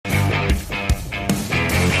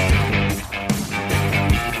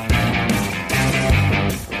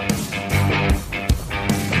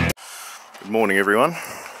morning everyone.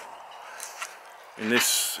 In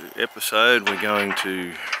this episode we're going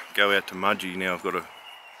to go out to Mudgee. Now I've got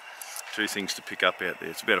two things to pick up out there.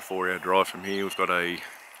 It's about a 4-hour drive from here. We've got a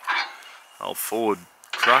old Ford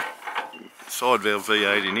truck, side valve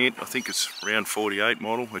V8 in it. I think it's around 48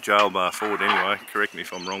 model, a jail bar Ford anyway. Correct me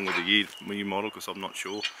if I'm wrong with the year model because I'm not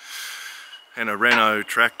sure. And a Renault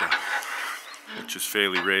tractor, which is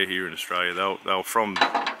fairly rare here in Australia. They were from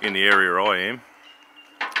in the area I am.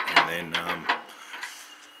 And then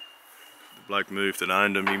the bloke moved that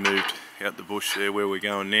owned them. He moved out the bush there where we're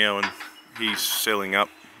going now, and he's selling up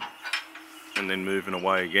and then moving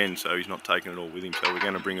away again, so he's not taking it all with him. So we're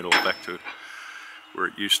going to bring it all back to where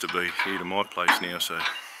it used to be, here to my place now. So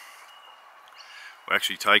we're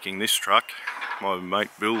actually taking this truck. My mate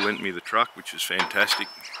Bill lent me the truck, which is fantastic,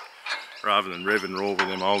 rather than rev and roar with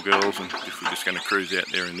them old girls, and if we're just going to cruise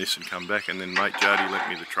out there in this and come back. And then mate Jody lent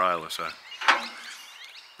me the trailer, so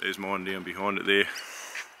there's mine down behind it there.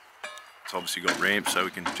 It's obviously got ramps so we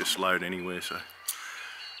can just load anywhere, so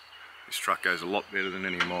this truck goes a lot better than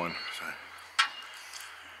any of mine. So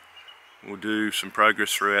we'll do some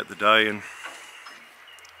progress throughout the day, and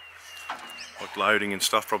like loading and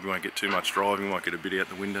stuff. Probably won't get too much driving, might get a bit out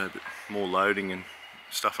the window, but more loading and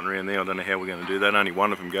stuffing around there. I don't know how we're going to do that. Only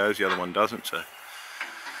one of them goes, the other one doesn't, so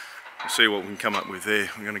we'll see what we can come up with there.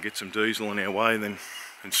 We're going to get some diesel on our way then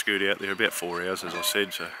and scoot out there. About 4 hours as I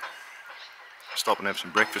said, so stop and have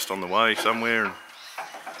some breakfast on the way somewhere,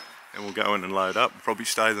 and we'll go in and load up. We'll probably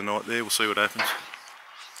stay the night there. We'll see what happens.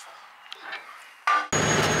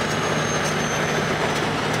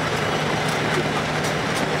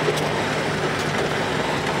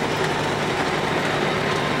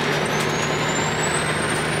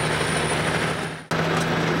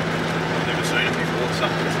 Never seen it before.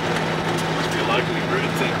 Something must be a locally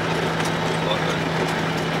brewed thing. Like that.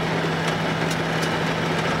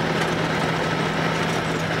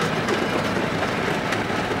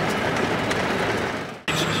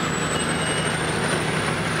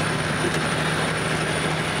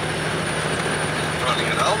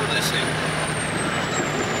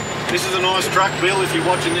 This is a nice truck, Bill, if you're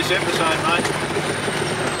watching this episode, mate.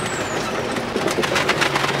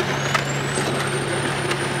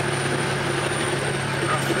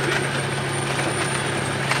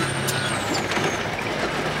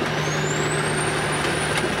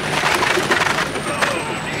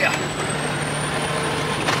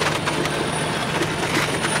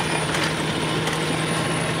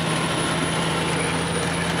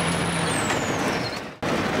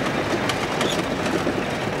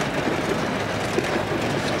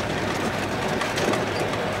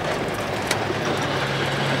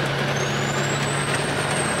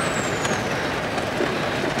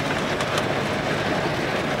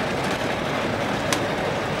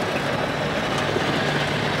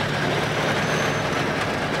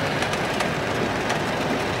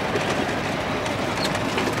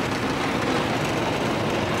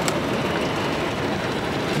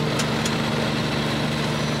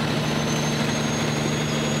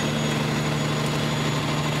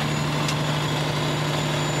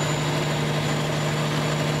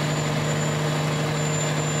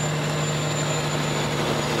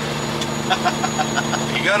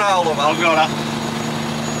 You got hold of her? I've got her.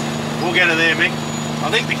 We'll get her there, Mick.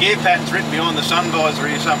 I think the gear pattern's written behind the sun visor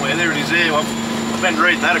here somewhere. There it is there. I've been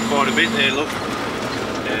reading that quite a bit there, look.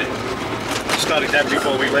 Yeah. I studied that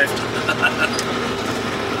before we left. A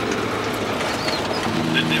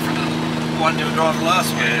bit different than the one you were driving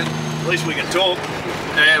last week. At least we can talk.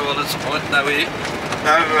 Yeah, well that's the point. No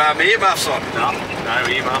earmuffs on. No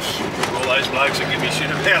earmuffs. All those blokes that give me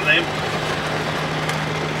shit about them.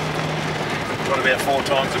 Got about 4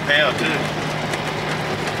 times the power too.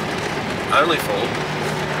 Only 4?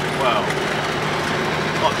 Well,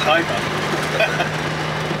 on paper.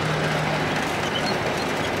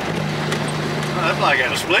 Oh, that bloke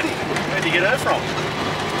had a splitty. Where'd you get her from?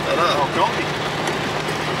 I don't know. Oh, copy.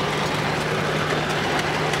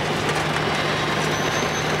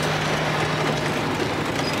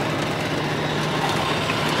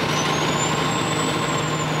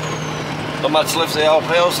 Not much left of the old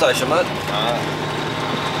power station, mate.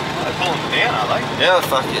 They're pulling it down, are they? Yeah,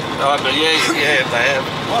 fuck it. Oh, but yeah, they have.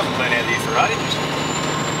 I haven't been out here for ages.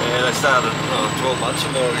 Yeah, they started 12 months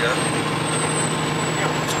or more ago. Yeah,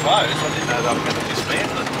 well, it's closed. I didn't know they were going to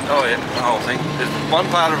dismantle it. Oh yeah, the whole thing. There's one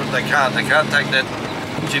part of it they can't take that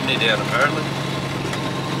chimney down apparently.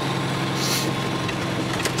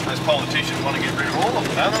 Those politicians want to get rid of all of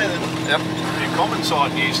them, don't they? Yep. The common side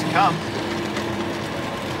in years to come.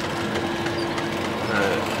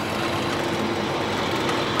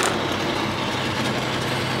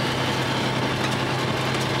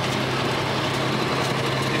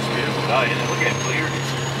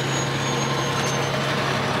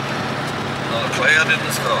 Not a cloud in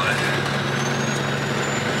the sky.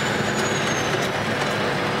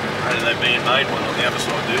 Only they being made one on the other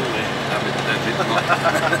side deal there.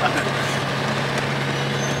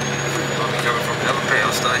 Might be coming from the other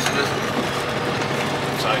power station, isn't it?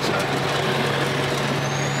 Say so.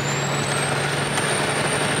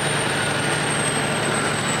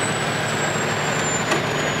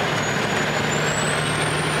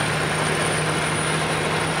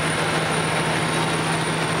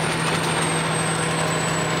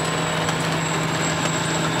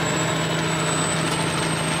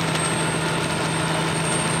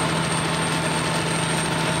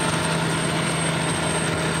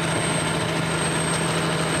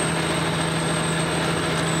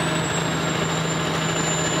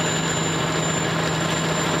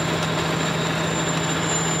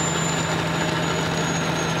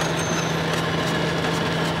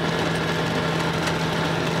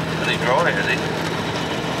 Dry, is he?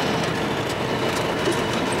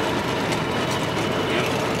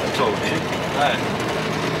 That's all new. No.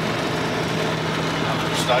 Another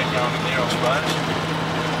mistake going in there, I suppose.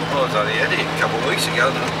 Well, I was only had it a couple of weeks ago,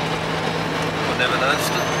 no? I never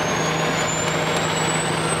noticed it.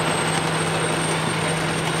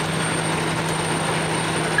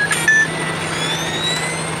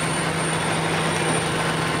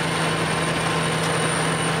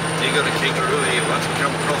 You got a kangaroo here once we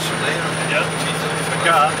come across from there. Yep. Jeez, The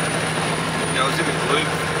car. Yeah, I was in the blue.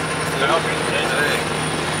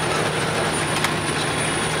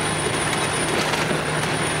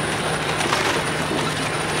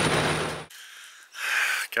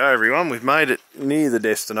 Okay everyone, we've made it near the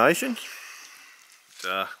destination.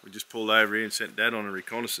 We just pulled over here and sent Dad on a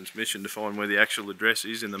reconnaissance mission to find where the actual address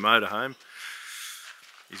is in the motorhome.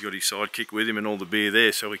 He's got his sidekick with him and all the beer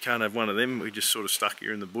there, so we can't have one of them. We just sort of stuck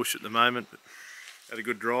here in the bush at the moment, but had a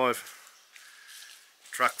good drive.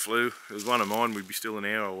 Truck flew. If it was one of mine, we'd be still an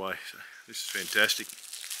hour away, so this is fantastic.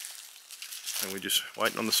 And we're just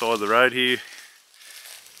waiting on the side of the road here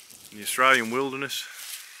in the Australian wilderness.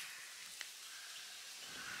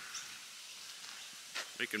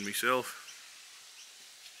 Mick and myself.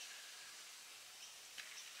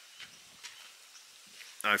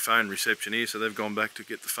 No phone reception here, so they've gone back to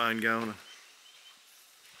get the phone going and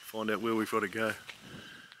find out where we've got to go.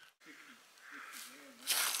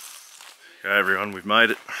 Okay everyone, we've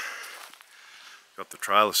made it. Got the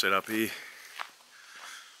trailer set up here.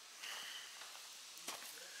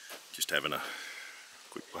 Just having a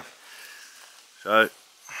quick one. So,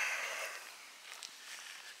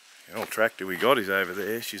 the old tractor we got is over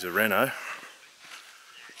there. She's a Renault.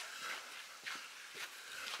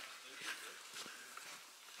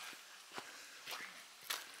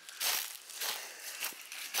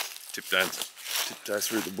 Tiptoe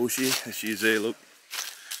through the bush here, as she is there, look.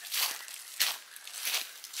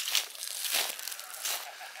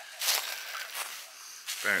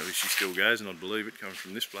 Apparently she still goes, and I'd believe it coming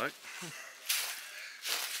from this bloke.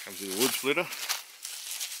 Comes with a wood splitter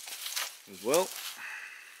as well.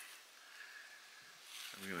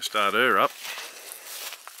 And we're going to start her up,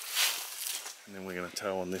 and then we're going to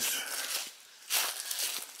tow on this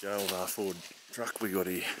old Ford truck we got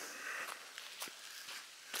here.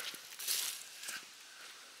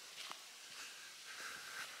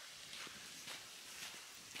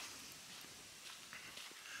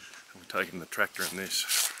 We're taking the tractor in this.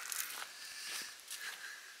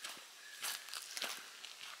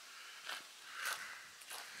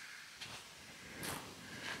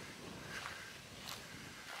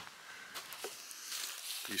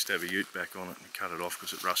 Used to have a ute back on it and cut it off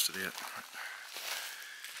because it rusted out.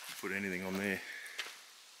 Put anything on there.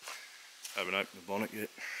 Haven't opened the bonnet yet.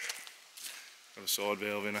 Got a side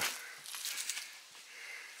valve in her.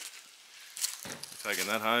 Taking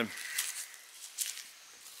that home.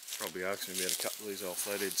 Probably asking me about a couple of these old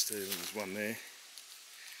Flatheads too. There's one there.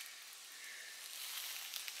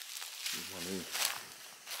 There's one here.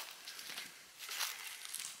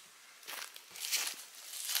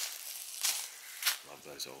 Love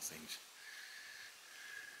those old things.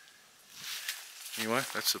 Anyway,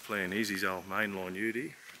 that's the plan. Here's his old mainline ute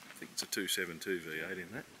here. I think it's a 272 V8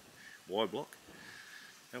 in that. Y block.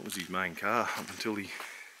 That was his main car up until he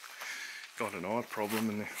got an eye problem,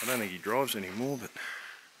 and I don't think he drives anymore, but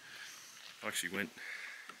I actually went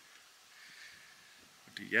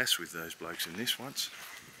to Yass with those blokes in this once.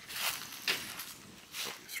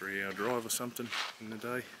 Probably a 3-hour drive or something in the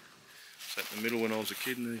day. Sat in the middle when I was a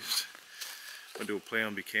kid, and went to a plough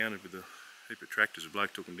and be counted with a heap of tractors. A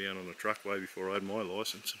bloke took them down on a truck way before I had my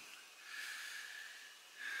licence. And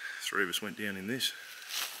 3 of us went down in this.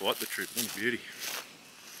 Quite the trip, what a beauty.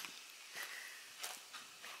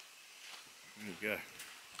 There you go.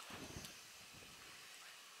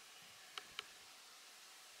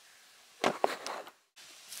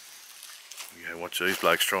 Watch these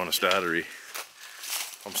blokes trying to start her here.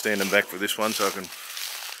 I'm standing back for this one, so I can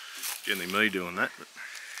generally me doing that. But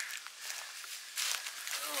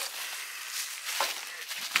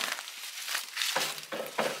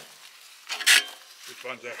which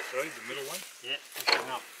one's that, Steve? The middle one? Yeah, push one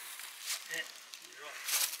up. Yeah, you're right.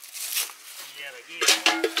 He's out again.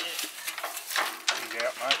 Yeah. He's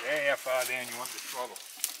out, mate. Yeah, how far down you want the throttle?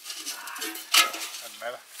 Doesn't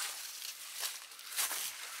matter.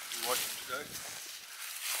 You watch him, Steve.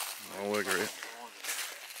 I'll work her out.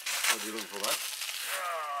 What are you looking for, mate?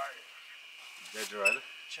 Exaggerated.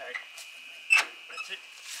 Check. That's it.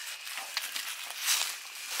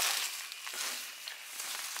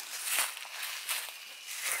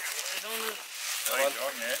 Right on it. Right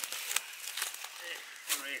on, yeah.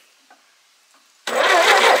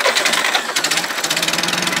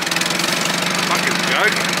 Fucking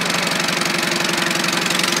joke.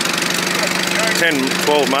 10,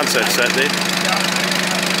 12 months that sat there.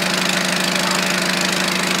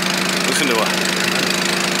 Listen to her.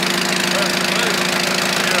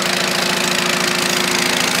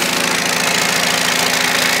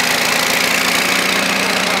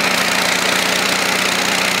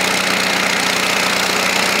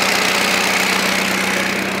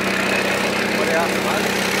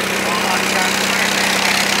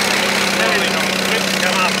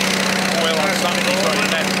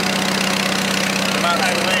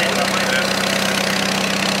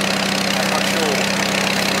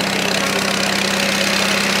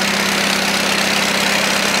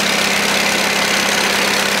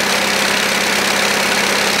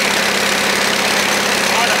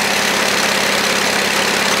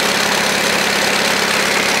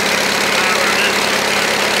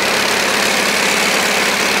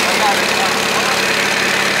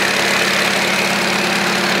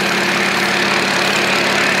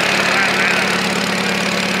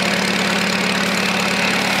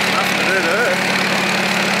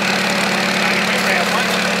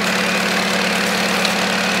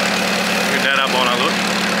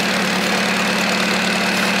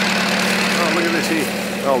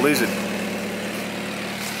 Oh, lizard.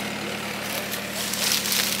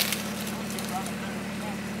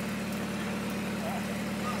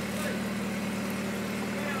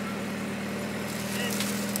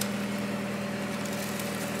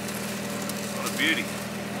 What a beauty.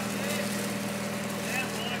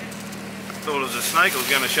 Thought it was a snake. I was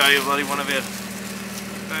going to show you bloody one of our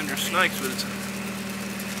dangerous snakes, but it's...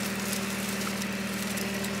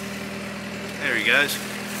 There he goes.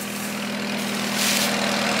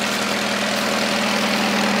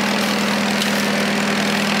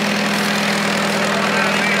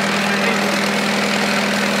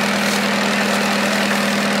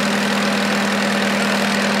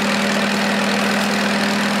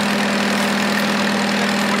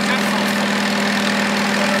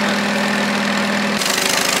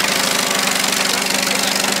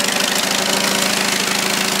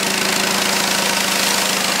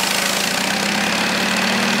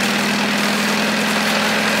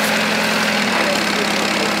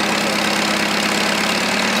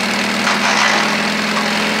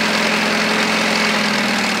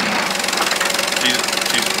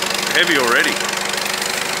 Heavy already.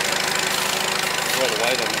 All the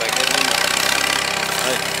weight on the back end.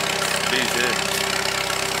 Hey, geez, yeah.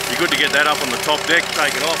 Be good to get that up on the top deck,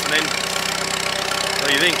 take it off, and then what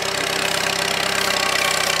do you think?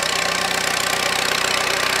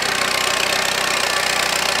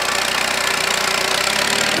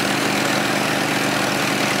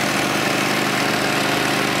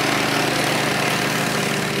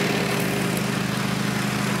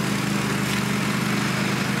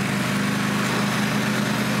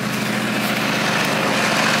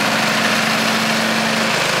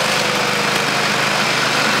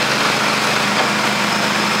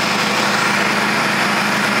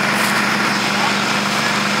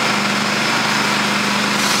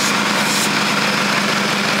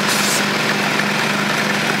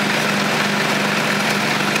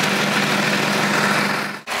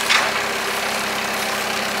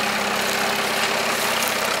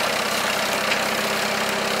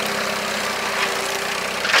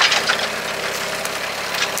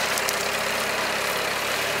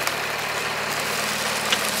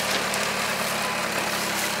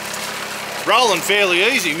 Rolling fairly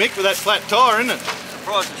easy, Mick, with that flat tyre, isn't it?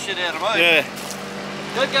 Surprised the shit out of me. Yeah.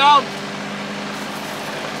 Good going.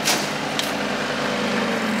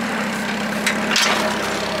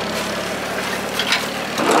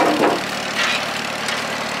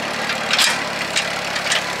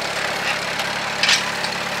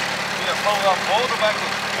 You pull on forward or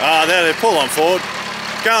backwards? Ah, there they pull on forward.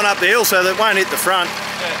 Going up the hill so that it won't hit the front.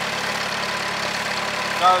 Yeah.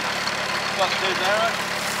 So, it's not too narrow?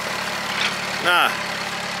 Nah.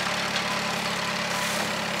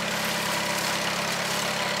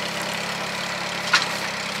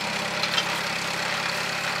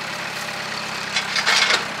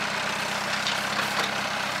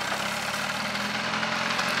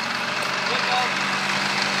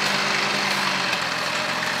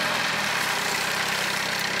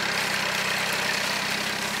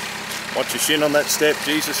 Watch your shin on that step,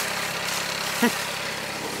 Jesus.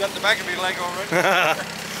 Got the back of my leg already.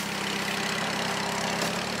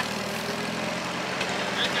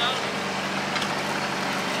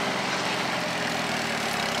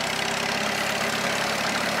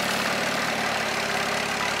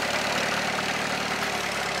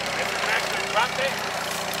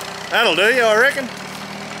 That'll do you, I reckon.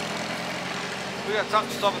 We got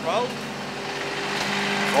something to stop it roll.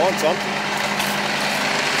 Find something.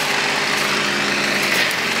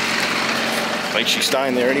 I think she's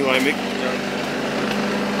staying there anyway, Mick.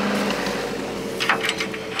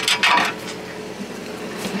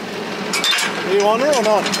 Do you want her or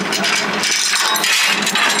not?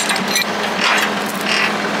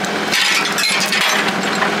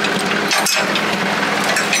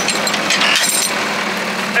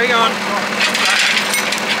 Hang on.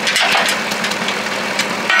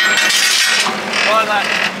 Try that.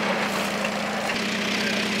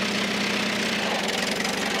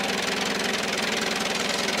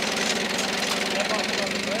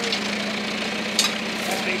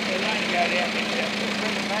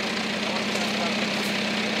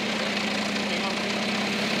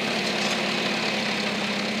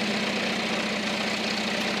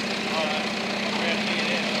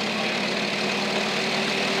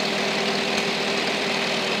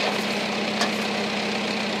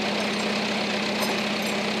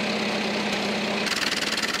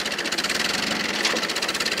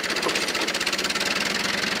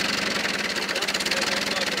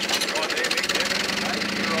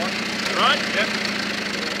 Right? Yep.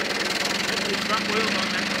 Put the front wheels on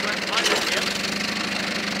that front plate, yep.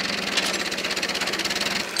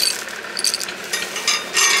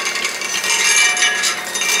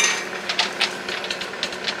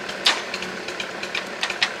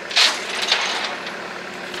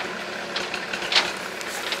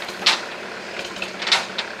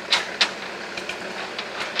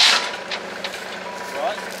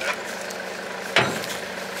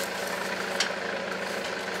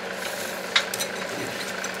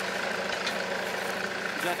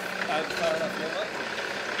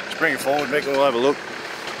 Let's bring it forward, Mick, and we'll have a look.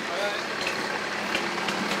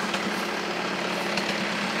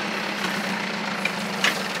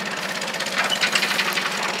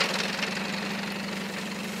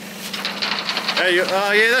 Hey,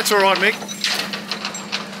 yeah, that's all right, Mick.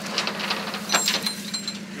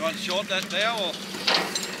 You want to short that now or?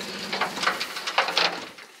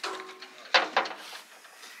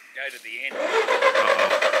 Go to the end.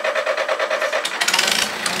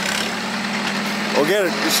 We'll get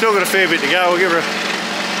it. We've still got a fair bit to go. We'll give her a...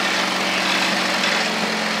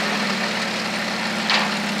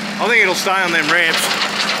 I think it'll stay on them ramps. Is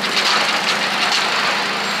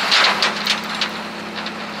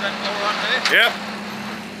that all right there? Yep.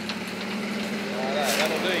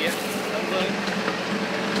 That'll do, yeah. That'll do.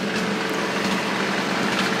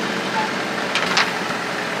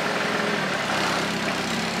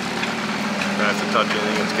 Don't have to touch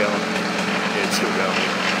anything, it's going. Yeah, it's still going.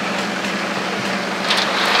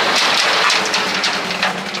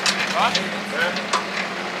 Right? Yeah.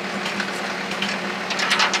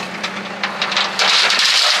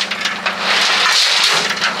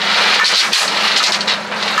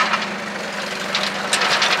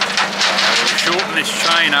 Shorten this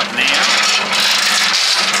chain up now.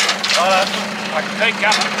 I can take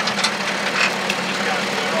up. Just going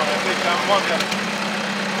right, keep going, one go.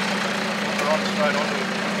 We're on straight onto it.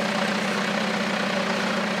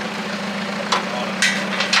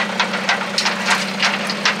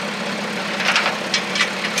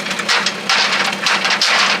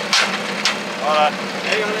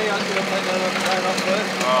 Hang on, I'm going to take that other chain off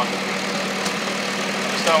first. Oh.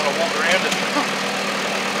 Just don't want to walk around it.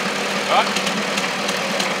 Right?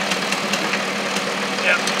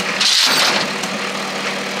 Yep.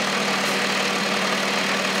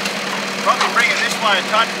 Probably bring it this way and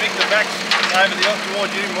touch Mick the back over the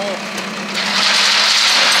towards you more.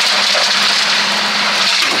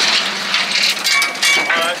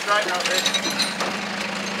 Alright, straighten up there.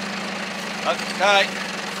 Okay.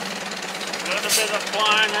 A little bit of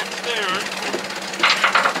flying that steering.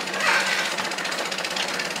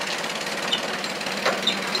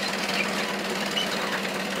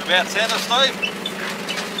 We're about centre, Steve.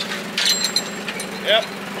 Yep.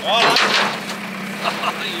 All right.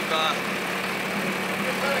 You bastard.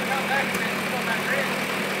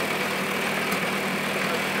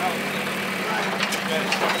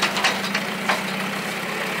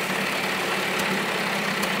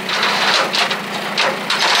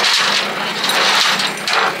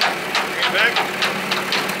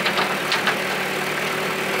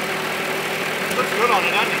 Looks good on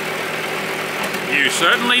it, doesn't it? You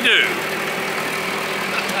certainly do.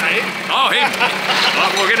 Hey. Oh, him.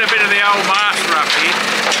 Right, we'll get a bit of the old master up here.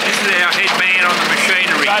 This is our head man on the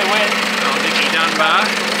machinery. Oh, Nicky Dunbar.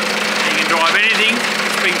 He can drive anything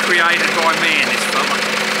that's been created by man, this fella.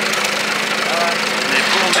 And they've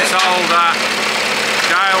pulled this old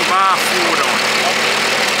Gale bar Ford on.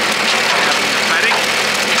 Out in the paddock.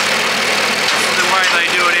 This is the way they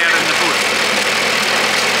do it out in the bush.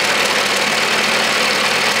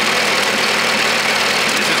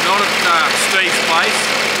 This is not at Steve's place.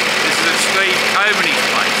 This is at Steve Coveney's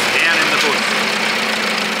place, down in the bush.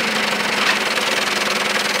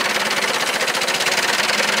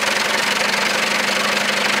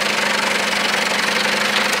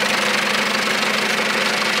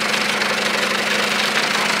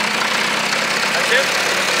 That's it?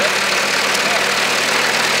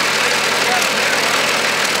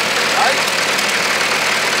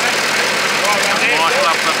 Michael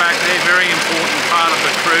up the back there, very important part of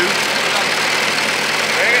the crew.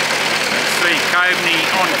 Steve Coveney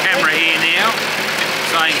on camera here now,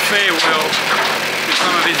 saying farewell to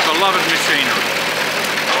some of his beloved machinery.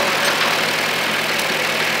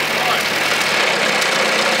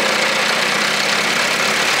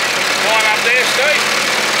 One up there, Steve.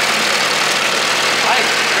 Hey,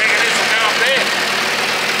 reckon this will go up there.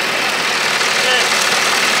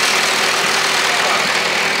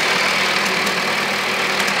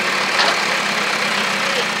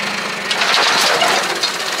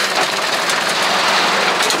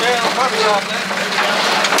 Up there.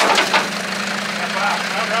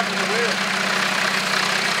 Cover up to the wheel.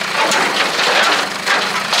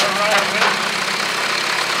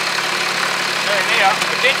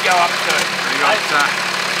 It did go up to it. We got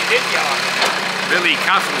It did go up. Billy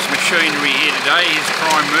Cuffle's machinery here today, his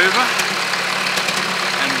prime mover,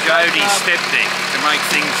 and Jody's step deck to make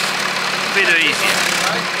things a bit easier.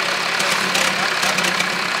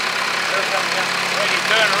 When you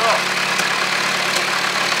turn her off.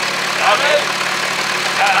 Oh, you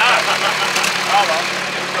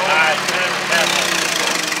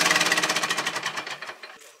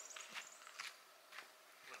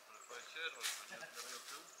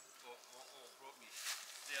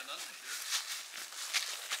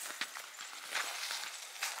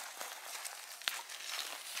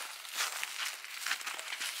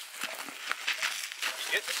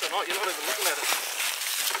get this or not? You're not even looking at it.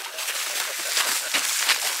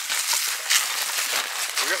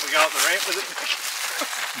 We go up the ramp with it.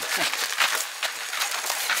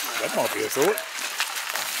 That might be a thought.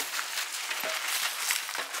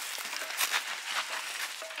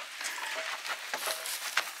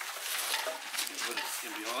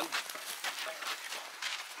 In behind.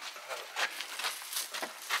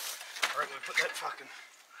 I reckon we put that fucking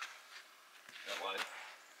That way.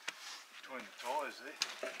 between the tyres there.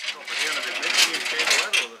 Drop it down a bit next to you, stand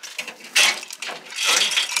that or the chain.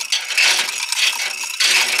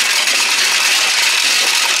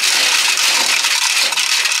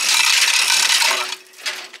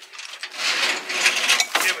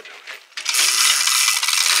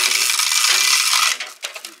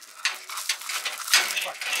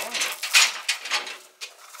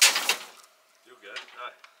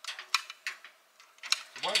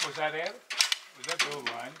 What was that out? Was that dual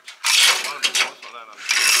line? I don't know.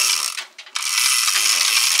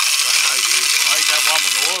 I ain't got one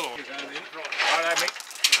with oil on. Right, Mick.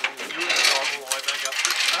 You and the dog all the way back up.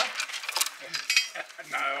 Huh?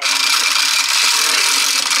 No.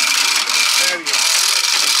 There you go.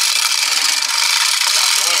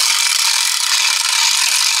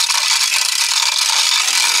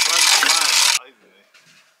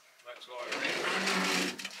 That's like around.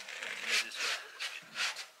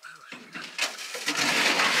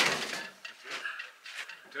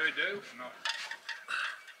 Do or not?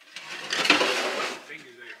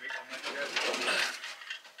 Fingers there, Mick, on that gas.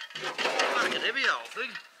 Fucking heavy old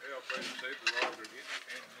thing. Yeah, I'll bring the supervisor again.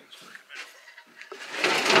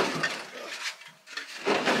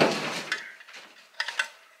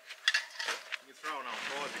 You throw an old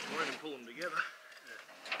five between and pull them together.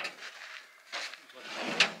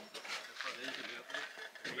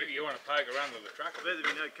 You want to poke her under the truck? I bet there'd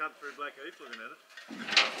be no cut through Black Heath looking at it.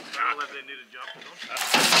 I'll have their knitted jumpers on.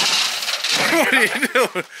 What are you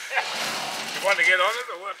doing? You want to get on it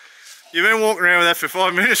or what? You've been walking around with that for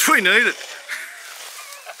 5 minutes, we need it.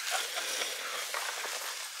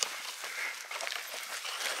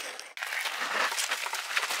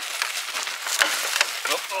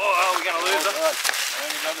 Oh, we're going to lose it.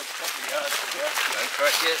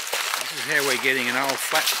 This is how we're getting an old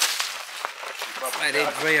Flathead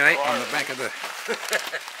V8 on the back of the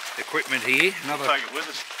equipment here. Another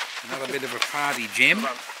bit of a party gem.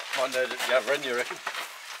 Might need it to go in, you reckon?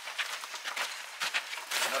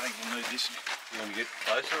 I think we'll need this. You want to get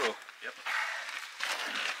closer or? Yep.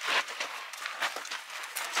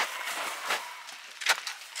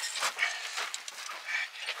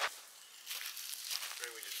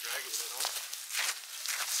 We just drag it with that on.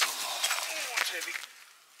 Oh, it's heavy.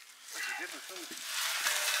 That's a different thing.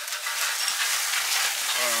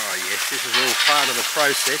 Oh yes, this is all part of the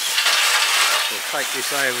process. We'll take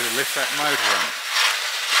this over to lift that motor on.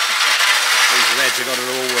 These lads have got it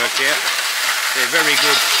all worked out. They're very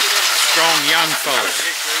good, strong young fellas.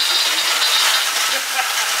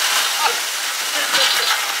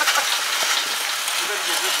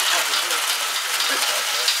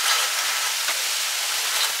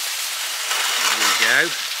 There we go.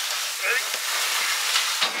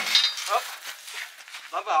 Oh,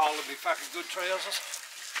 another hole would be fucking good trousers.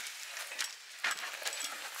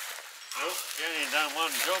 Well, you only done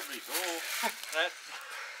one job before. That.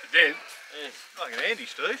 It did. Yeah. Like an Andy,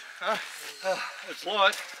 Steve. It's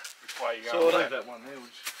light. Which way you So going? we'll leave that one there. We'll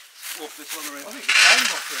just walk this one around. I think the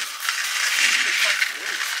chain's off there.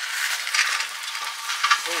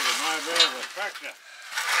 Pull the motor out of the tractor.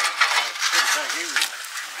 Put it back in there.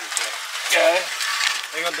 Yeah.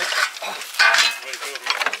 Hang on, Dick. We built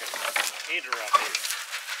like a header up here.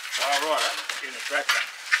 Oh, right. In the tractor.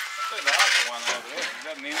 I think the other one over there. Is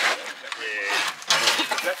that an Andy?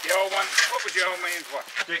 Yeah. Is that the old one? What was the old man's one?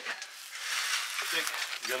 Dick. Dick,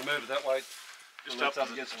 you got to move it that way. Just You'll up lift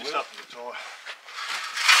to against the just wheel. up to the tyre.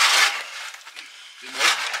 Bit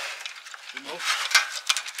more. Bit more.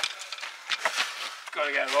 Got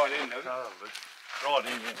to go right in, doesn't it? Probably. Right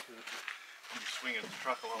in, yeah. You swing the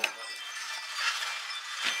truck along.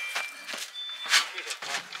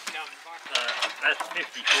 That's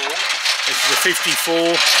 54. This is a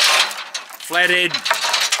 54 Flathead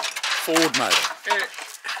Ford motor. Yeah.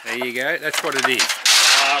 There you go, that's what it is.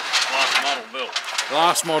 Last model built.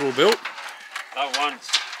 Last model built. That one's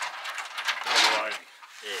Bill Loney.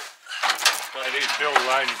 Yeah. It is Bill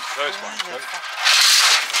Loney's first one. So.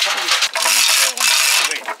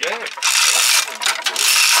 Yeah.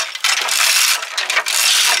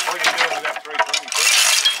 What are you doing with that 320?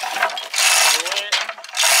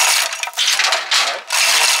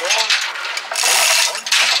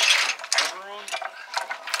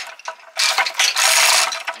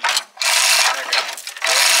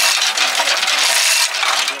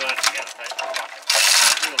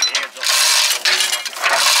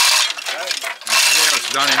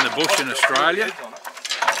 Done in the bush in Australia.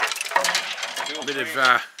 A bit of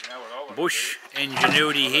bush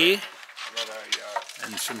ingenuity here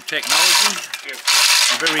and some technology.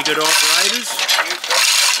 Some very good operators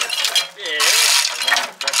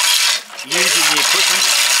using the equipment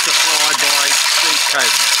supplied by Steve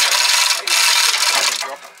Coven.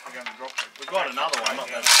 We've got another one, not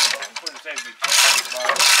that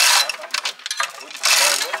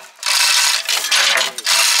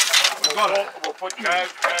We've got it. We'll put Cove on.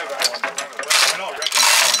 We're not wrecking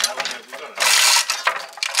that one now. We've got it.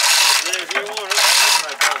 If you want it.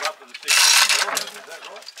 They build up to the 16 building, is that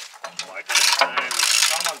right? I don't know.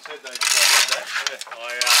 Someone said they did, I read that.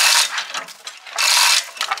 Yeah.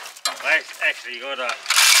 I actually got a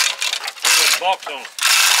Ford box on it.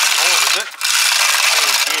 Oh, is it?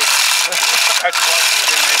 Ford gear. That's why we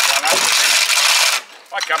was in that one up.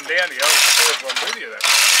 I come down the other first one with you that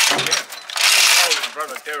one. Yeah. I was in front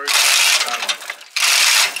of Terry.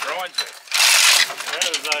 Brian's there. That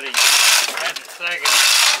was bloody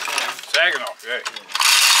Sagging off, yeah.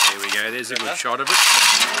 There we go, there's a good shot of it.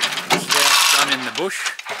 This is how it's done in the bush.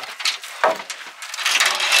 A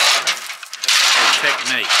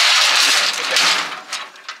technique.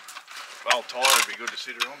 Well, tyre would be good to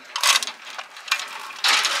sit her on.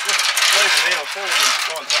 Just leave it there before we can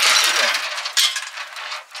find something to sit on.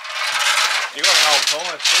 You got an old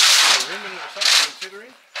tyre stick, a rim in it or something to consider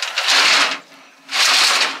in?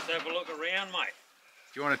 Let's have a look around, mate.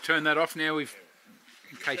 Do you want to turn that off now, in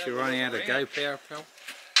case you're running out of go power, pal?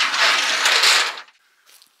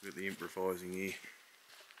 Look at the improvising here.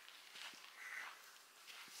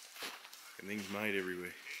 And things made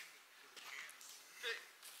everywhere.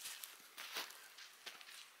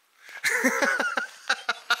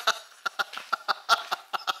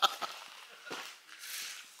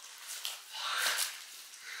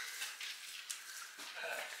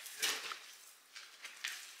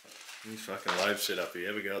 This fucking load set up here.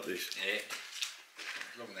 Have a go at this. Yeah.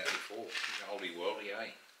 Looking at that before. It's a holy worldy,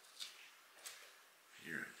 eh?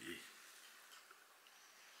 You're a dear.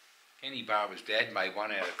 Kenny Barber's dad made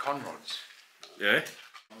one out of conrods. Yeah?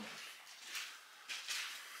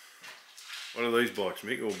 What are these bikes,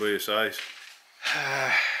 Mick, or BSAs?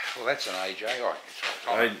 Well, that's an AJ.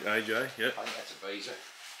 AJ, yep. I think that's a Beezer.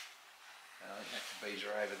 I think that's a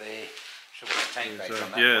Beezer over there. Should have got a tank badge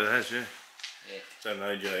on that. Yeah, one. it has, yeah. Yeah. Is that an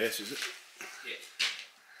AJS, is it? Yeah.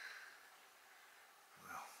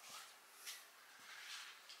 Wow.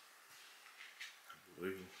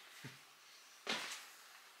 Unbelievable.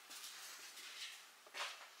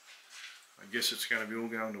 I guess it's going to be all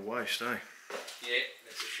going to waste, eh? Yeah,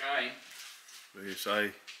 that's a shame.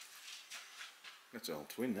 BSA. That's an old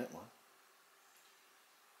twin, that one.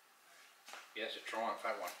 Yeah, it's a Triumph,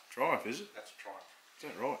 that one. Triumph, is it? That's a Triumph. Is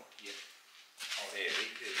that right? Yeah. Oh, there's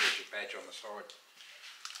your badge on the side.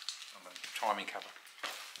 On the timing cover.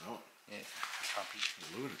 Oh. Yeah, pumpy.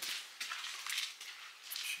 Look at it.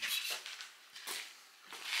 Jesus.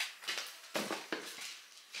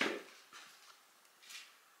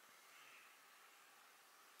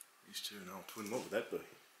 These two an old twin, what would that be?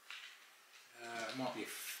 It might be a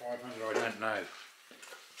 500, I don't know.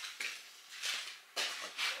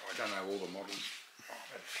 I don't know all the models.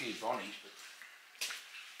 I've had a few Bonnies, but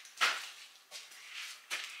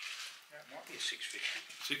it might be a 650.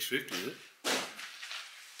 650, is it?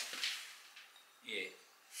 Yeah.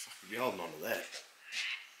 Fuck, you'd be holding on to that.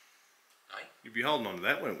 Eh? You'd be holding on to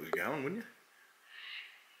that when it was going, wouldn't you?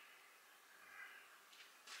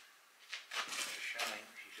 It's a shame.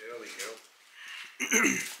 She's early, girl.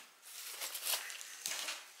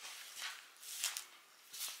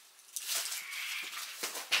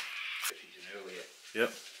 She's an earlier.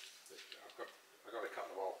 Yep. But I got a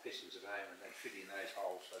couple of old pistons at home and they fit in those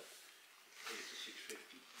holes, so it's a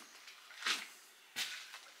 650.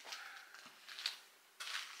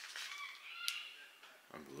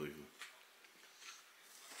 Unbelievable.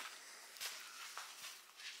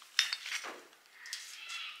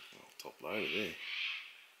 Oh, top loader there.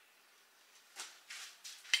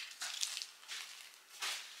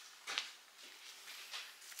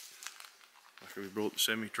 Lucky we brought the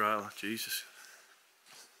semi-trailer, Jesus.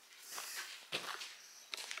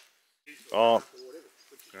 Oh,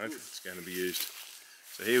 okay, it's going to be used.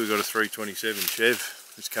 So here we've got a 327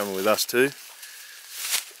 Chev. It's coming with us too.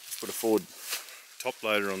 Put a Ford top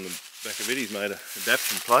loader on the back of it. He's made a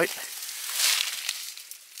adaptation plate.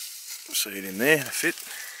 See it in there, the fit.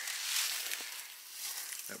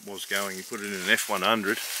 That was going, he put it in an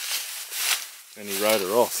F100 and he rode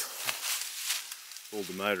her off. Pulled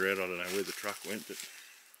the motor out, I don't know where the truck went, but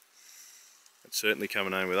it's certainly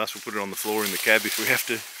coming home with us. We'll put it on the floor in the cab if we have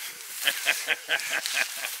to.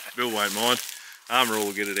 Bill won't mind. Armour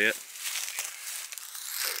will get it out.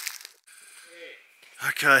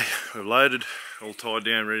 Okay, we've loaded, all tied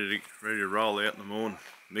down, ready to roll out in the morning.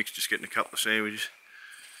 Mick's just getting a couple of sandwiches.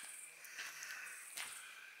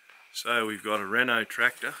 So we've got a Renault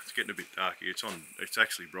tractor. It's getting a bit dark here. It's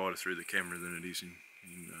actually brighter through the camera than it is in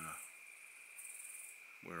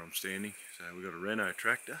where I'm standing. So we've got a Renault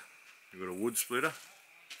tractor. We've got a wood splitter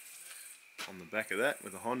on the back of that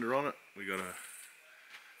with a Honda on it. We've got a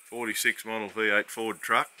 46 model V8 Ford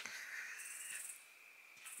truck.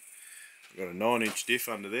 We've got a 9-inch diff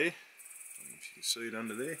under there. I don't know if you can see it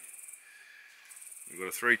under there. We've got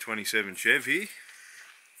a 327 Chev here.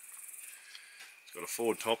 It's got a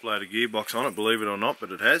Ford top loader gearbox on it, believe it or not,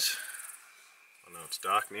 but it has. I know it's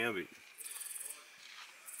dark now, but...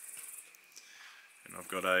 And I've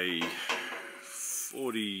got a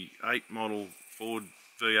 48 model Ford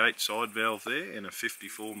V8 side valve there and a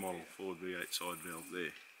 54 model Ford V8 side valve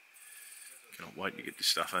there. Can't wait to get this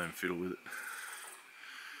stuff home and fiddle with it.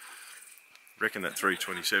 Reckon that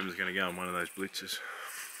 327 is going to go on one of those blitzes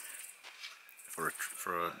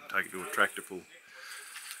take it to a tractor pull.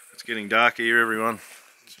 It's getting dark here, everyone.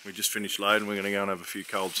 We just finished loading. We're going to go and have a few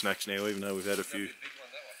cold snacks now, even though we've had a few.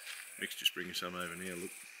 Mick's just bringing some over now.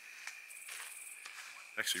 Look,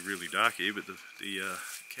 actually really dark here, but the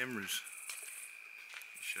camera's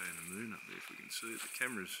showing the moon up there if we can see it. The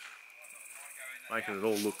camera's making it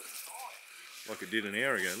all look like it did an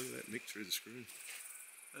hour ago. Look at that Mick through the screen.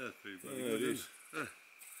 That's pretty bloody It good, is. isn't it?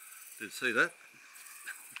 Did see that?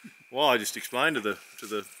 Well, I just explained to the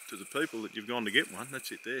people that you've gone to get one.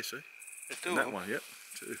 That's it there, see? And that one, yep.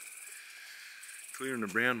 Two. Clear and the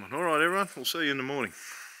brown one. Alright everyone, we'll see you in the morning.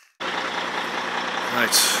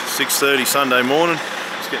 It's 6:30 Sunday morning.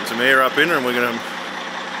 Just getting some air up in her and we're going to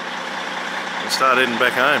start heading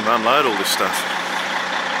back home, unload all this stuff.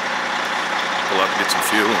 Pull up and get some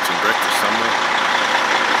fuel and some breakfast somewhere.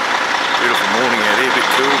 Beautiful morning out here, a bit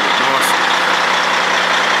cool, but nice.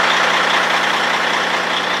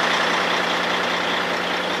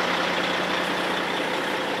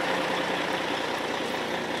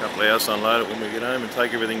 Couple of hours to unload it when we get home and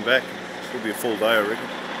take everything back. It'll be a full day, I reckon.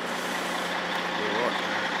 Alright.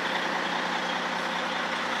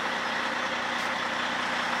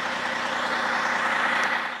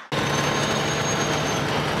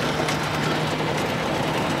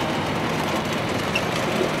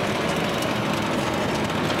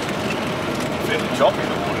 Fairly choppy in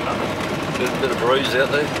the morning, isn't it? There's a bit of breeze out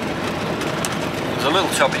there. It was a little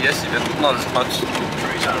choppy yesterday, but not as much.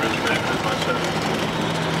 Trees aren't really moving as much, so.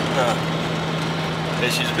 No. Yeah,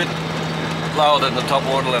 she's a bit lower than the top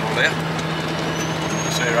water level there.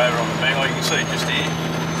 You see her over on the bank, oh you can see it just here.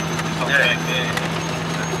 Just on the bank there.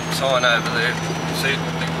 Sign over there. See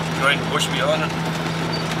the green bush behind it?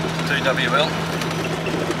 TWL.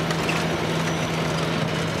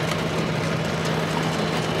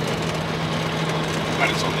 When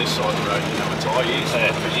it's on this side of the road, you know it's high. You used to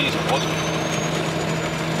have for years, it wasn't.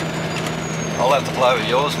 I'll have to play with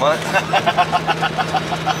yours, mate.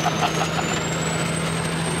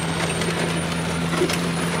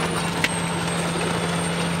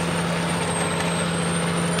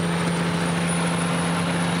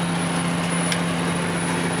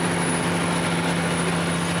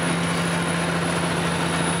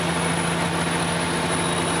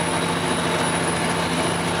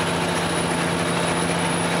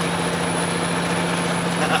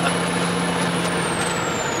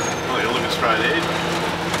 Oh, you're looking straight ahead.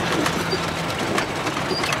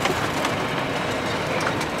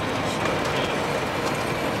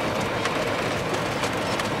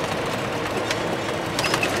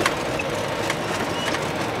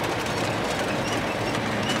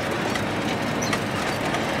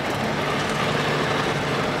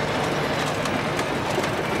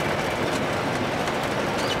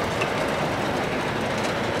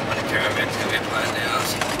 Caravan's gonna be a pain in the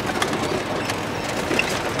arse.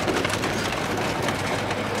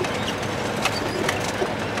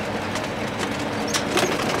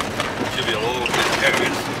 Should be a law that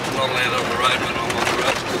caravans not allowed on the road when I'm on the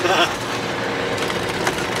road.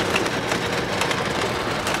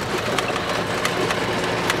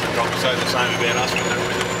 Probably say the same about us with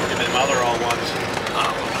them other old ones.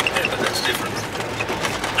 Oh, yeah, but that's different.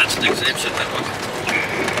 That's an exemption, that one.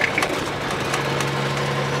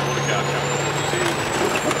 Water car coming on with his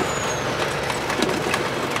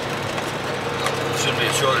Shouldn't be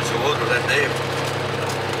a shortage of water with that dam.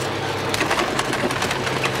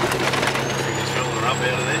 think he's filling her up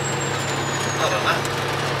out of there. I don't know.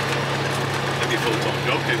 That'd be a full-time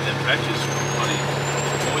job, keeping them patches bloody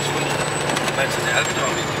moist, wouldn't it? Imagine the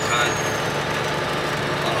overtime you can pay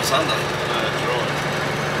on a Sunday. No, that's right.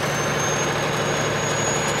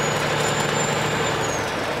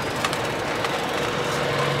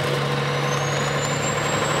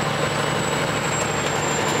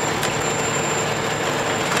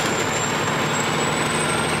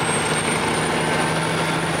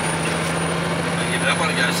 Give that one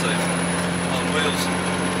a go, Steve. On wheels.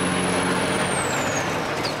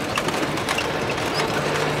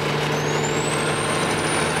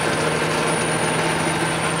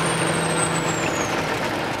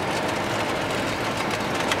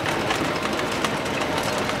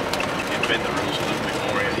 You bend the rules a little bit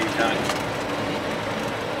more out here, can't you?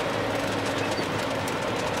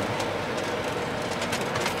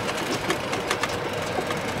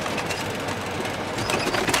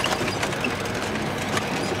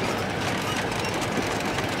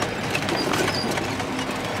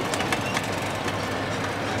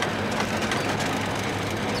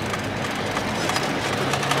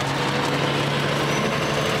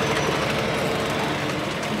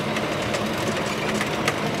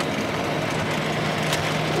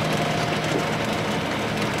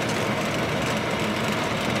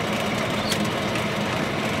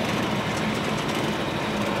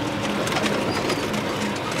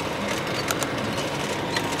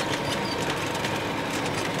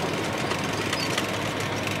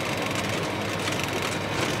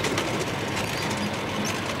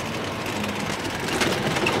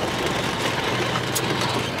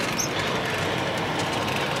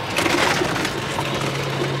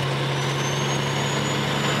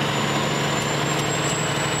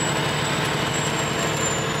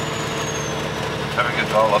 Have a good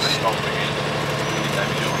drive, love it. Stop again.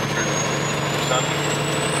 Anytime you want through the sun.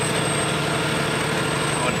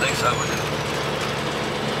 I wouldn't think so, would you?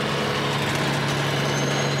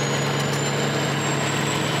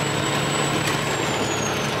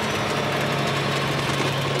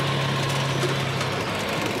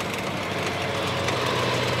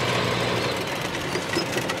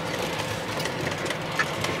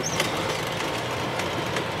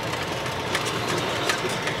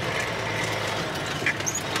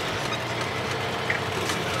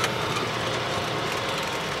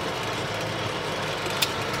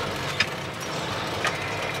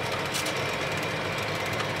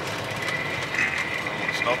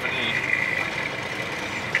 stopping here.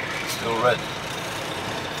 Still red.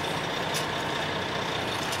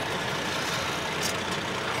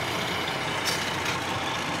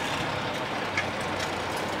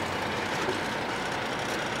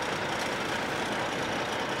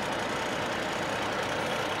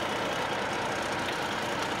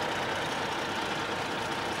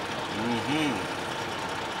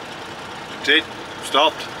 That's it.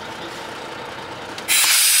 Stopped.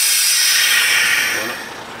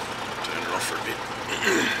 Turn it off for a bit.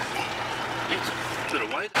 To the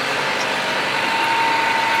weight.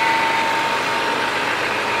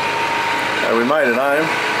 We made it home.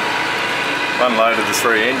 Unloaded the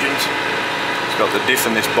 3 engines. It's got the diff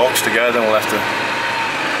in this box to go, then we'll have to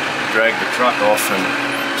drag the truck off and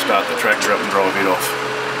start the tractor up and drive it off.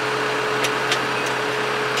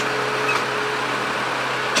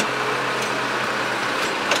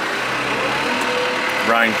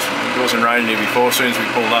 Rained, it wasn't raining here before. As soon as we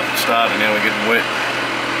pulled up and started, now we're getting wet.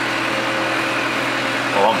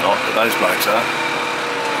 Well, I'm not, but those blokes are.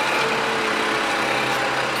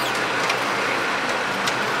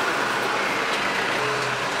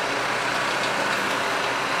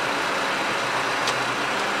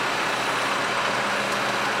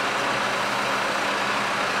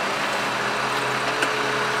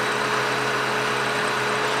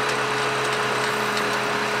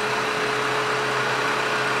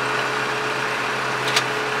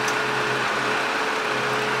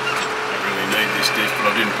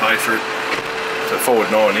 But I didn't pay for it. It's a Ford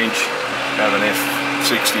 9-inch, have an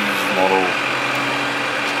F60 model,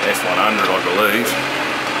 F100 I believe.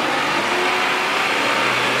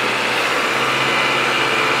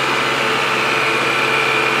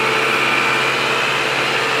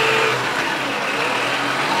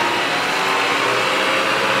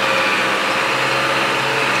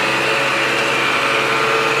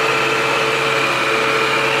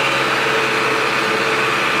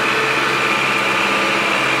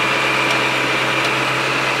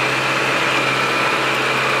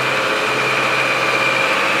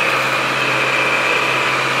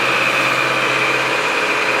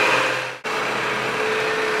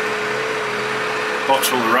 Box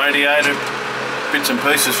full of radiator, bits and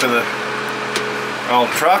pieces for the old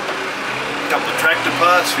truck, a couple of tractor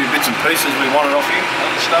parts, a few bits and pieces we wanted off here,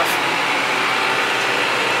 other stuff.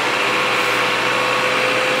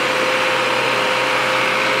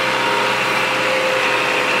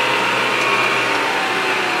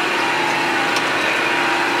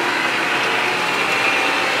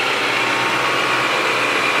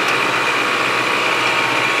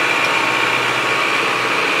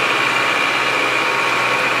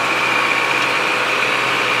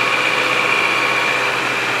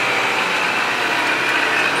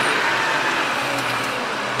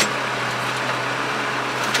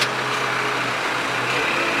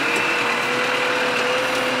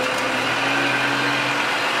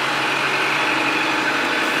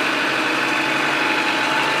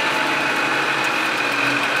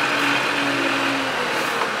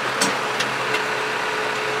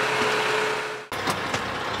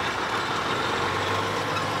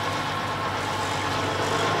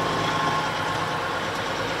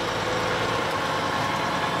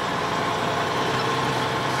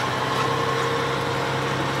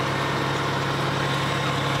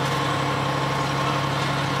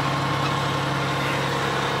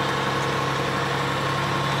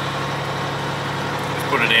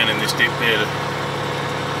 Put it down in this dip there to,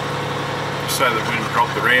 so that when we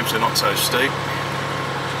drop the ramps they're not so steep.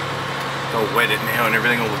 They'll wet it now and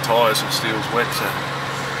everything, all the tyres and steel's wet, so a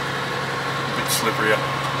bit slipperier.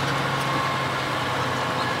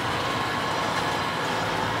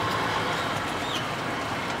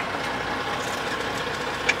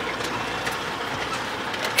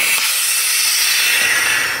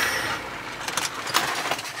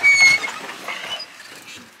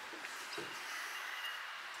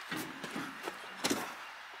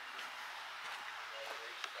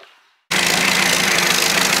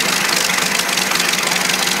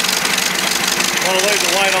 Want to leave the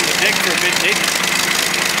weight on the deck for a bit, Nick?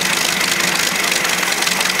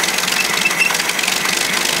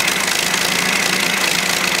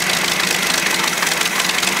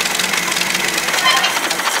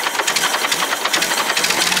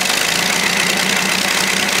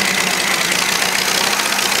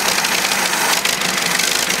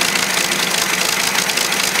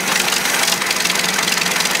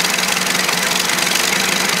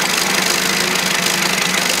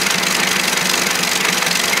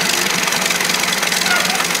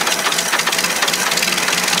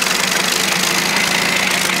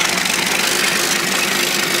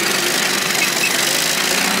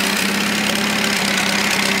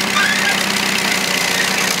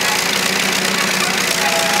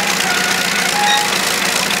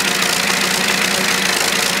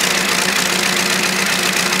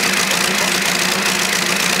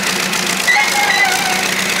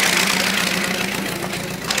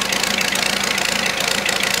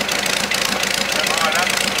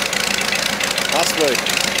 week.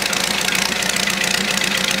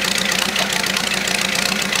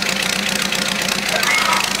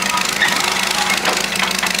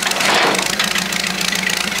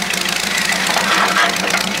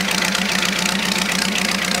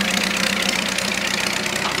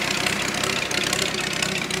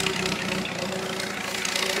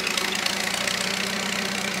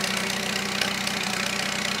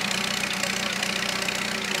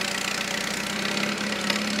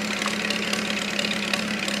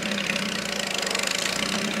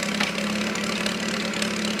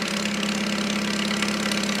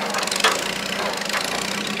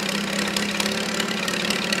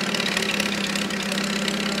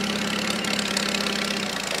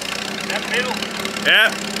 Yeah.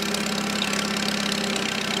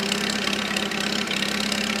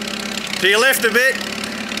 To your left a bit.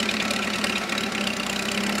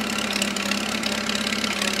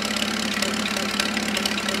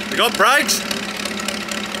 You got brakes?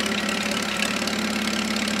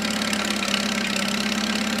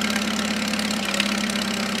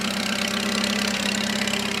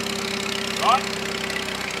 Right.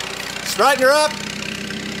 Straighten her up.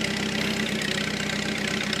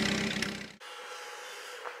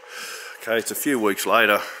 Okay, it's a few weeks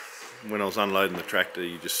later. When I was unloading the tractor,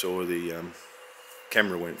 you just saw the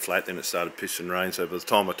camera went flat, then it started pissing rain, so by the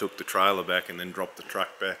time I took the trailer back and then dropped the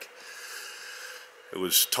truck back, it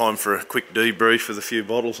was time for a quick debrief with a few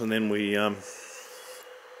bottles, and then we it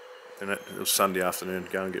was Sunday afternoon,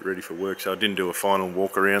 go and get ready for work, so I didn't do a final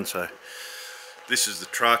walk around. So this is the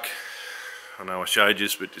truck. I know I showed you,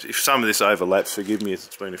 but if some of this overlaps, forgive me,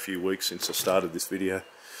 it's been a few weeks since I started this video.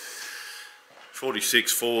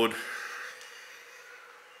 46 Ford.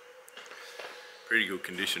 Pretty good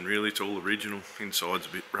condition really, it's all original. Inside's a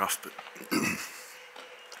bit rough, but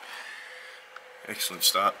excellent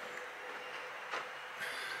start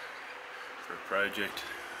for a project.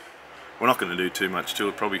 We're not going to do too much to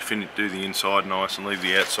it, probably do the inside nice and leave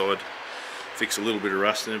the outside, fix a little bit of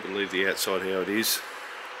rust in it, but leave the outside how it is.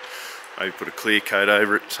 Maybe put a clear coat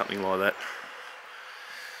over it, something like that.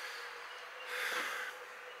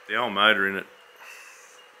 The old motor in it,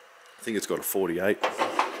 I think it's got a 48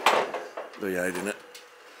 V8 in it.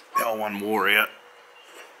 The old one wore out.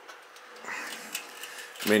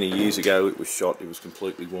 Many years ago it was shot, it was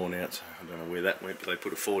completely worn out, so I don't know where that went, but they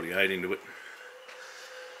put a 48 into it.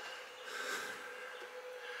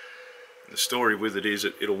 The story with it is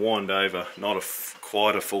it'll wind over, not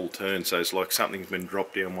quite a full turn, so it's like something's been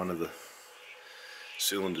dropped down one of the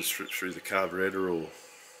cylinders through the carburetor, or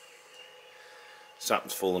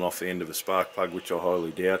something's fallen off the end of a spark plug, which I highly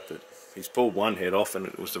doubt, but he's pulled one head off and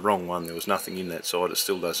it was the wrong one. There was nothing in that side, it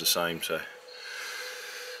still does the same. So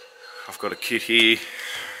I've got a kit here.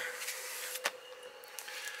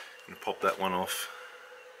 I'm going to pop that one off.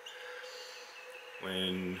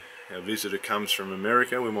 When our visitor comes from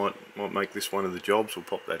America, we might make this one of the jobs. We'll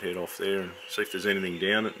pop that head off there and see if there's anything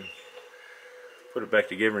down it and put it back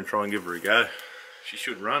together and try and give her a go. She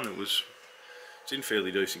should run. It's in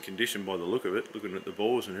fairly decent condition by the look of it, looking at the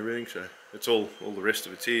bores and everything, so it's all the rest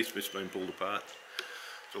of it's here, it's just been pulled apart.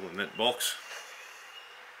 It's all in that box.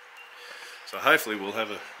 So hopefully we'll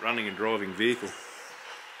have a running and driving vehicle.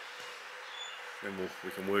 Then we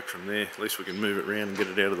can work from there. At least we can move it around and get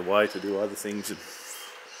it out of the way to do other things. And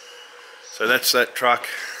so that's that truck.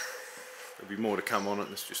 There'll be more to come on it,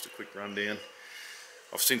 and it's just a quick rundown.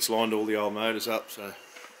 I've since lined all the old motors up, so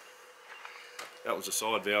that was a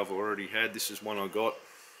side valve I already had. This is one I got.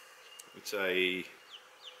 It's a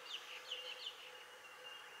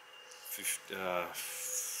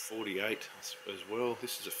 48 as well.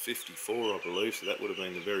 This is a 54, I believe, so that would have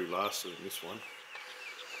been the very last of this one.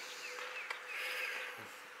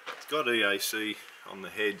 It's got EAC on the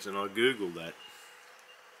heads, and I googled that.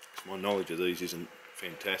 My knowledge of these isn't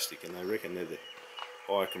fantastic, and they reckon they're the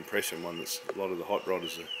higher compression one that a lot of the hot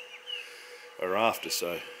rodders are after.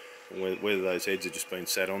 So whether those heads have just been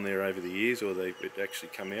sat on there over the years or they've actually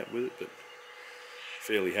come out with it, but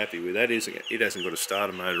fairly happy with that. It hasn't got a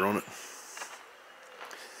starter motor on it.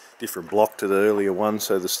 Different block to the earlier one,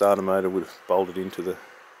 so the starter motor would have bolted into the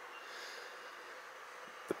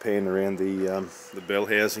pan around the bell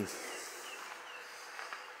housing.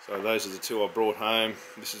 So those are the two I brought home.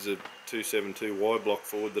 This is a 272 Y block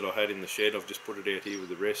Ford that I had in the shed. I've just put it out here with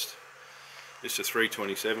the rest. This is a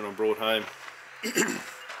 327 I brought home.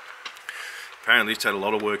 Apparently it's had a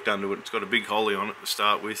lot of work done to it. It's got a big holly on it to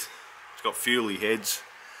start with. It's got fuely heads.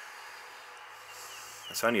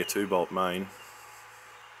 It's only a 2-bolt main.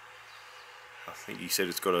 I think he said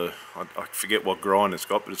it's got a, I forget what grind it's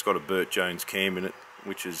got, but it's got a Burt Jones cam in it,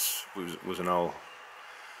 which was an old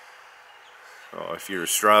Oh, if you're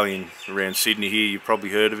Australian around Sydney here, you've probably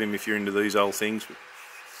heard of him if you're into these old things. But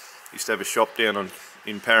he used to have a shop down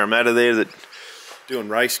in Parramatta there that doing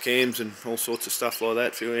race cams and all sorts of stuff like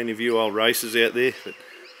that for any of you old racers out there. But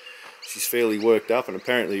she's fairly worked up and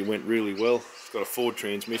apparently it went really well. It's got a Ford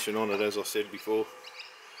transmission on it, as I said before.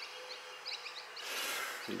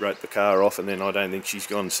 He wrote the car off and then I don't think she's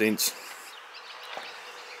gone since.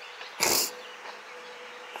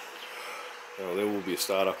 So there will be a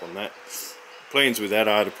start up on that. Plans with that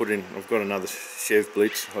are to put in, I've got another Chev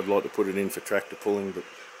Blitz, I'd like to put it in for tractor pulling, but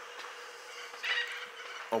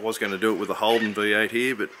I was going to do it with a Holden V8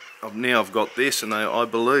 here, but now I've got this, and I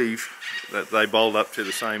believe that they bolt up to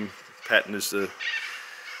the same pattern as the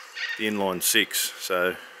inline 6,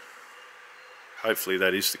 so hopefully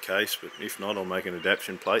that is the case, but if not I'll make an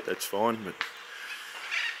adaptation plate, that's fine. But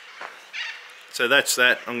so that's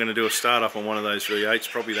that. I'm going to do a start up on one of those V8s,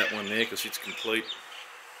 probably that one there because it's complete.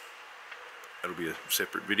 That'll be a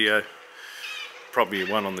separate video. Probably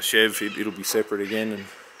one on the Chev, it'll be separate again. And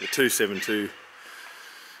the 272,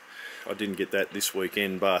 I didn't get that this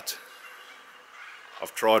weekend, but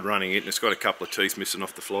I've tried running it and it's got a couple of teeth missing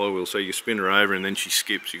off the flywheel, so you spin her over and then she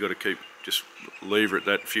skips. You've got to just leave her at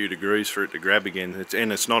that few degrees for it to grab again,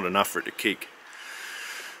 and it's not enough for it to kick.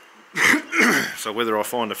 So whether I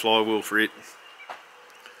find a flywheel for it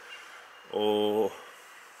or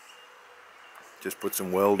just put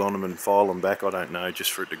some weld on them and file them back, I don't know,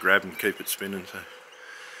 just for it to grab and keep it spinning. So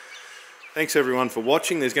thanks everyone for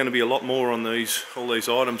watching. There's going to be a lot more on all these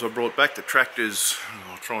items I brought back. The tractors,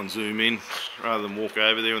 I'll try and zoom in rather than walk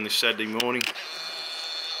over there on this Saturday morning.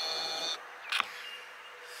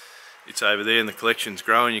 It's over there and the collection's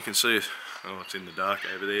growing. You can see it, oh, it's in the dark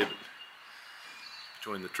over there, but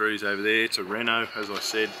between the trees over there. It's a Renault, as I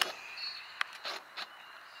said.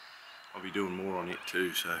 I'll be doing more on it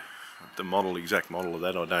too, so the exact model of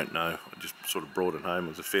that I don't know. I just sort of brought it home. It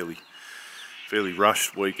was a fairly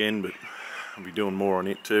rushed weekend, but I'll be doing more on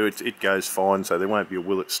it too. It goes fine, so there won't be a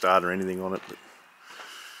Willet start or anything on it, but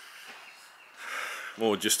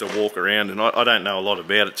more just a walk around. And I don't know a lot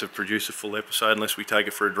about it to produce a full episode unless we take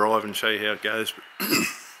it for a drive and show you how it goes. But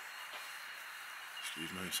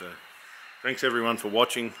excuse me. So thanks everyone for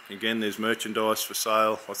watching. Again, there's merchandise for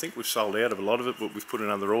sale. I think we've sold out of a lot of it, but we've put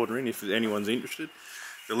another order in if anyone's interested.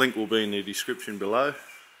 The link will be in the description below.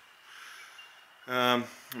 I'm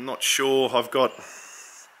not sure. I've got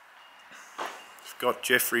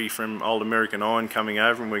Jeffrey from Old American Iron coming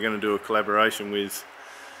over, and we're going to do a collaboration with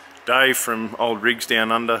Dave from Old Rigs Down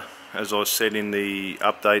Under, as I said in the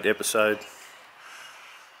update episode.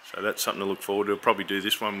 So that's something to look forward to. I'll probably do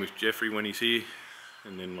this one with Jeffrey when he's here,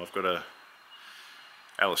 and then I've got a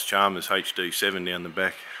Alice Chalmers HD7 down the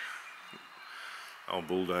back, old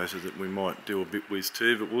bulldozer, that we might do a bit with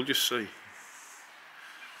too, but we'll just see.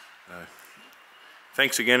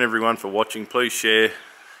 Thanks again everyone for watching. Please share,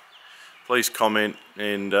 please comment,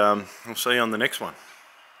 and I'll see you on the next one.